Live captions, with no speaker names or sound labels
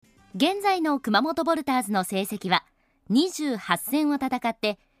現在の熊本ヴォルターズの成績は28戦を戦っ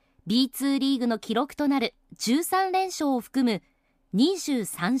て B2 リーグの記録となる13連勝を含む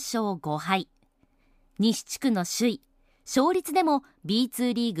23勝5敗。西地区の首位、勝率でも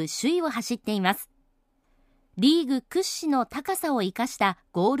B2 リーグ首位を走っています。リーグ屈指の高さを生かした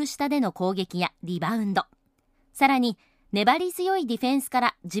ゴール下での攻撃やリバウンド、さらに粘り強いディフェンスか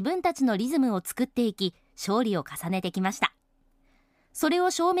ら自分たちのリズムを作っていき、勝利を重ねてきました。それ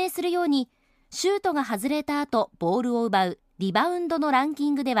を証明するように、シュートが外れた後ボールを奪うリバウンドのランキ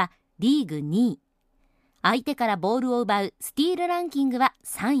ングではリーグ2位、相手からボールを奪うスティールランキングは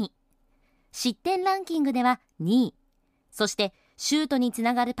3位、失点ランキングでは2位、そしてシュートにつ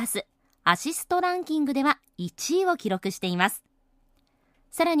ながるパス、アシストランキングでは1位を記録しています。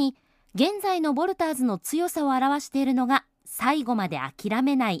さらに現在のヴォルターズの強さを表しているのが、最後まで諦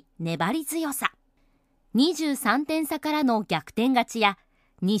めない粘り強さ。23点差からの逆転勝ちや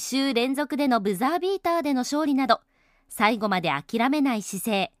2週連続でのブザービーターでの勝利など、最後まで諦めない姿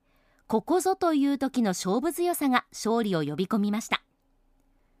勢、ここぞという時の勝負強さが勝利を呼び込みました。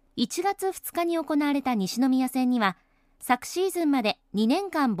1月2日に行われた西宮戦には、昨シーズンまで2年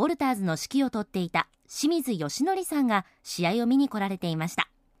間ヴォルターズの指揮を執っていた清水良規さんが試合を見に来られていました。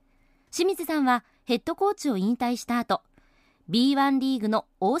清水さんはヘッドコーチを引退した後、B1 リーグの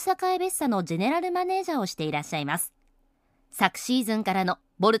大阪エベッサのジェネラルマネージャーをしていらっしゃいます。昨シーズンからの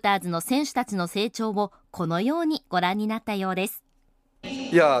ヴォルターズの選手たちの成長をこのようにご覧になったようです。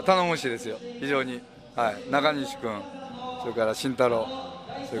いや、頼もしいですよ、非常に。中西君、それから慎太郎、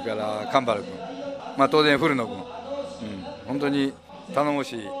それから神原君、当然古野君、本当に頼も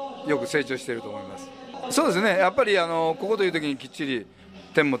しい、よく成長していると思います。そうですね、やっぱりここという時にきっちり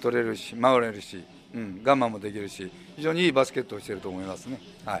点も取れるし、守れるし、我慢もできるし、非常にいいバスケットをしていると思いますね。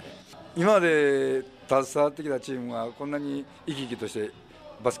今まで携わってきたチームがこんなに生き生きとして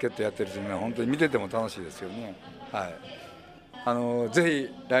バスケットやってるというのは本当に見てても楽しいですよね。ぜ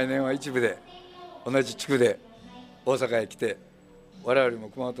ひ来年は一部で同じ地区で大阪へ来て、我々も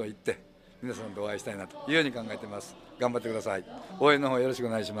熊本に行って皆さんとお会いしたいなというように考えています。頑張ってください。応援の方よろしくお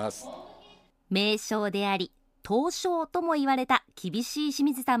願いします。名将であり闘将とも言われた厳しい清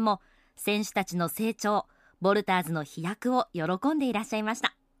水さんも、選手たちの成長、ヴォルターズの飛躍を喜んでいらっしゃいまし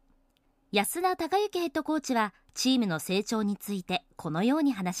た。安田孝之ヘッドコーチはチームの成長についてこのよう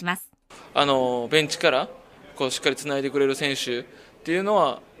に話します。ベンチからしっかりつないでくれる選手っていうの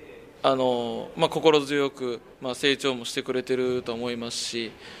は心強く、成長もしてくれてると思いますし、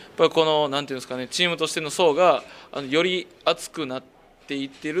やっぱりこのなんていうんですかね、チームとしての層がより厚くなっていっ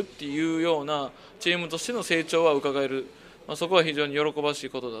てるっていうようなチームとしての成長は伺える。そこは非常に喜ばしい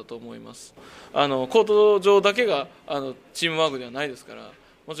ことだと思います。コート上だけがチームワークではないですから、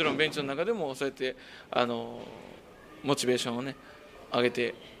もちろんベンチの中でもそうやってモチベーションをね上げ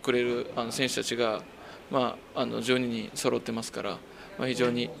てくれる選手たちが、12人揃ってますから、非常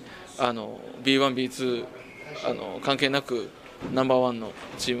にB1、B2 関係なくナンバーワンの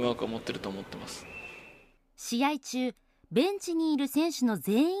チームワークを持っていると思ってます。試合中、ベンチにいる選手の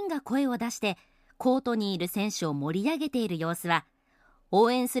全員が声を出してコートにいる選手を盛り上げている様子は、応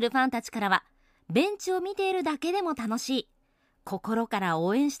援するファンたちからは、ベンチを見ているだけでも楽しい、心から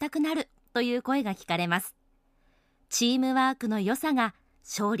応援したくなるという声が聞かれます。チームワークの良さが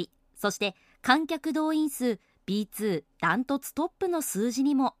勝利、そして観客動員数 B2 ダントツトップの数字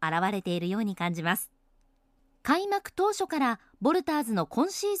にも表れているように感じます。開幕当初からヴォルターズの今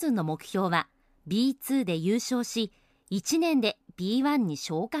シーズンの目標は B2 で優勝し、1年で B1 に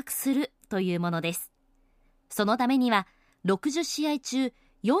昇格するというものです。そのためには60試合中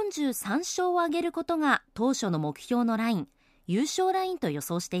43勝を挙げることが当初の目標のライン、優勝ラインと予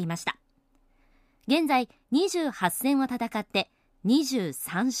想していました。現在28戦を戦って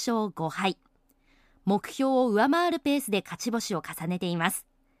23勝5敗、目標を上回るペースで勝ち星を重ねています。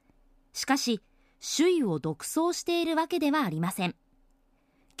しかし首位を独走しているわけではありません。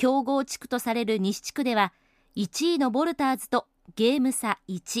強豪地区とされる西地区では1位のヴォルターズとゲーム差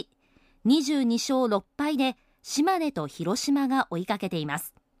1、22勝6敗で島根と広島が追いかけていま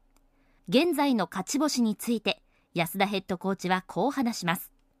す。現在の勝ち星について安田ヘッドコーチはこう話しま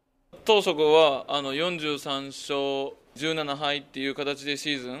す。当初は43勝17敗っていう形で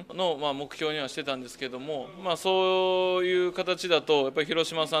シーズンの目標にはしてたんですけども、そういう形だとやっぱり広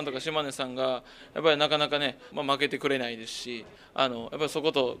島さんとか島根さんがやっぱりなかなかね、負けてくれないですし、やっぱりそ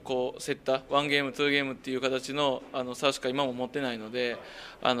こと競った1ゲーム2ゲームっていう形の差しか今も持ってないので、やっ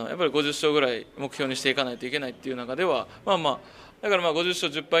ぱり50勝ぐらい目標にしていかないといけないっていう中では、だから50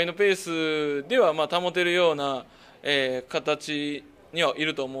勝10敗のペースでは保てるような形にはい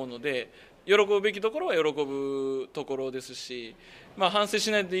ると思うので、喜ぶべきところは喜ぶところですし、反省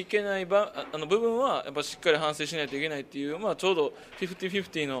しないといけない部分はやっぱしっかり反省しないといけないっていう、ちょうど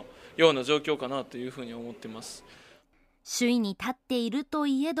 50-50 のような状況かなというふうに思っています。首位に立っていると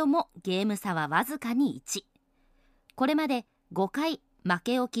いえどもゲーム差はわずかに1。これまで5回負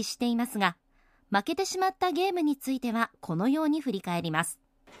けを喫していますが、負けてしまったゲームについてはこのように振り返ります。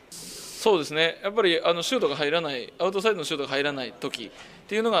そうですね、やっぱりシュートが入らない、アウトサイドのシュートが入らない時っ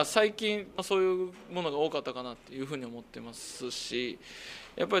ていうのが最近そういうものが多かったかなというふうに思ってますし、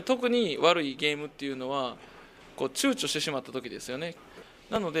やっぱり特に悪いゲームっていうのは躊躇してしまった時ですよね。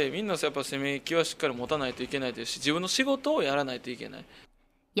なのでみんなやっぱ攻め気はしっかり持たないといけないですし、自分の仕事をやらないといけない。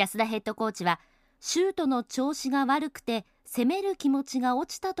安田ヘッドコーチはシュートの調子が悪くて攻める気持ちが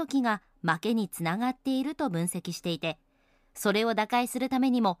落ちた時が負けにつながっていると分析していて、それを打開するた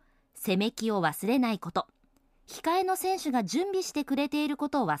めにも攻め気を忘れないこと、控えの選手が準備してくれているこ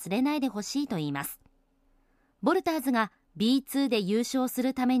とを忘れないでほしいと言います。ボルターズが B2 で優勝す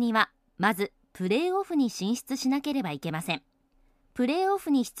るためにはまずプレーオフに進出しなければいけません。プレーオ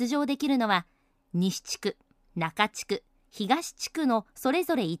フに出場できるのは西地区、中地区、東地区のそれ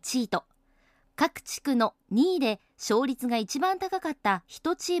ぞれ1位と各地区の2位で勝率が一番高かった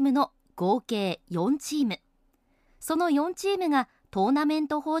1チームの合計4チーム。その4チームがトーナメン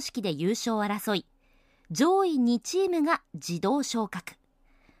ト方式で優勝を争い、上位2チームが自動昇格、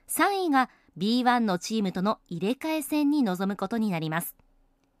3位が B1 のチームとの入れ替え戦に臨むことになります。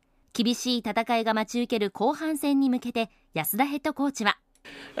厳しい戦いが待ち受ける後半戦に向けて安田ヘッドコーチは、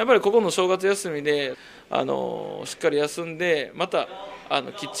やっぱりここの正月休みでしっかり休んで、また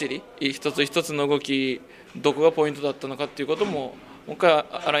きっちり一つ一つの動き、どこがポイントだったのかっていうことももう一回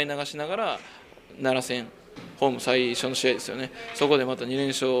洗い流しながら、奈良戦ホーム最初の試合ですよね、そこでまた2連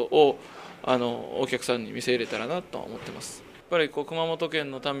勝をお客さんに見せれたらなと思ってます。やっぱり熊本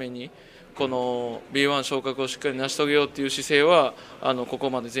県のためにこの B1 昇格をしっかり成し遂げようという姿勢はここ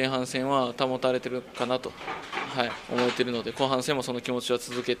まで前半戦は保たれてるかなと、思えているので、後半戦もその気持ちは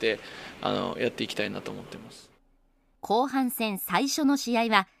続けてやっていきたいなと思っています。後半戦最初の試合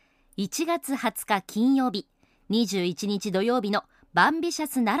は1月20日金曜日、21日土曜日のバンビシャ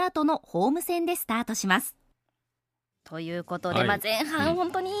ス奈良とのホーム戦でスタートします。ということで、前半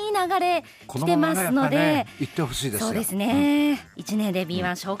本当にいい流れ来てますので、行ってほしいですよ。そうですね、1年で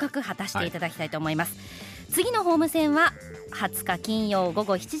B1 昇格果たしていただきたいと思います。次のホーム戦は20日金曜午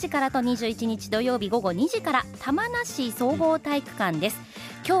後7時からと21日土曜日午後2時から玉名市総合体育館です。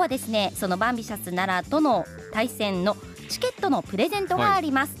今日はですね、そのバンビシャス奈良との対戦のチケットのプレゼントがあ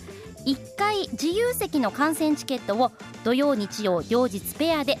ります。1回自由席の観戦チケットを土曜日曜両日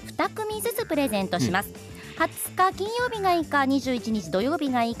ペアで2組ずつプレゼントします。20日金曜日がいいか21日土曜日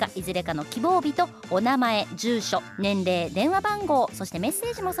がいいか、いずれかの希望日とお名前、住所、年齢、電話番号、そしてメッセ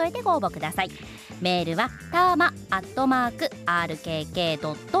ージも添えてご応募ください。メールは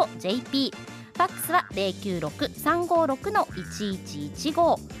tama@rkk.jp、 ファックスは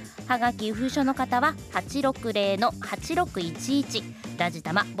 096-356-1115、はがき封書の方は 860-8611、 ラジ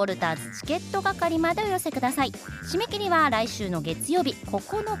タマボルターズチケット係までお寄せください。締め切りは来週の月曜日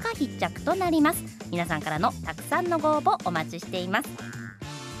9日必着となります。皆さんからのたくさんのご応募お待ちしています。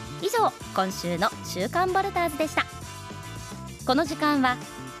以上、今週の週刊ボルターズでした。この時間は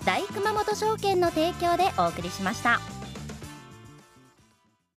大熊本証券の提供でお送りしました。